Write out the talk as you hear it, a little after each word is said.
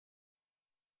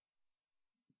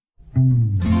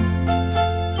When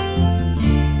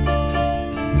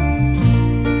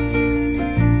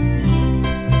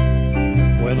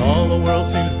all the world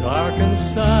seems dark and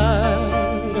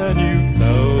sad and you've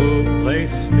no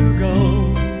place to go,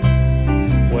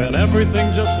 when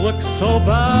everything just looks so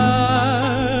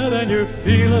bad and you're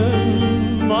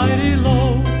feeling mighty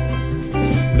low,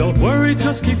 don't worry,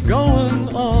 just keep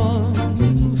going on.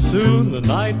 Soon the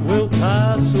night will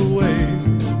pass away.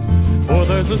 For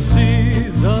there's a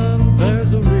season,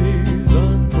 there's a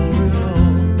reason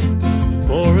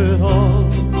for it all.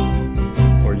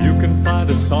 Or you can find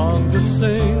a song to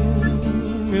sing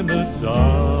in the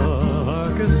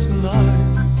darkest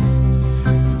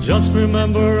night. Just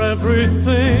remember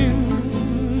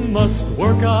everything must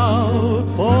work out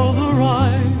for the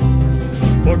right.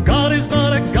 For God is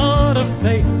not a God of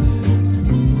fate,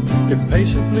 if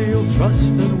patiently you'll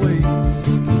trust and wait.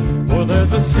 For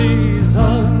there's a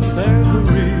season, there's a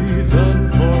reason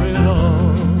for it all.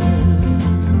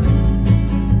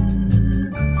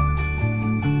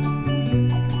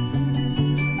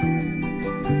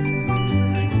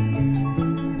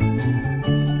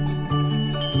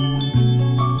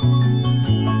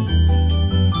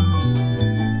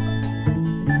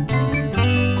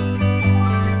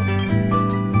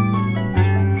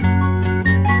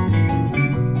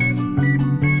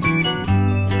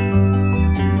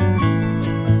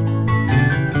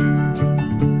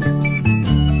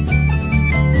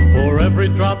 Every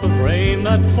drop of rain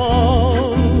that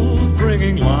falls,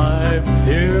 bringing life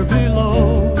here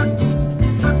below.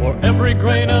 For every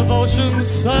grain of ocean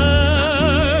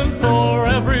sand, for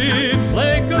every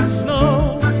flake of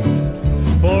snow,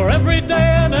 for every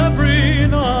day and every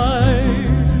night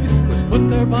was put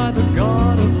there by the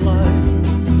God of light.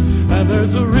 And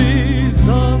there's a reason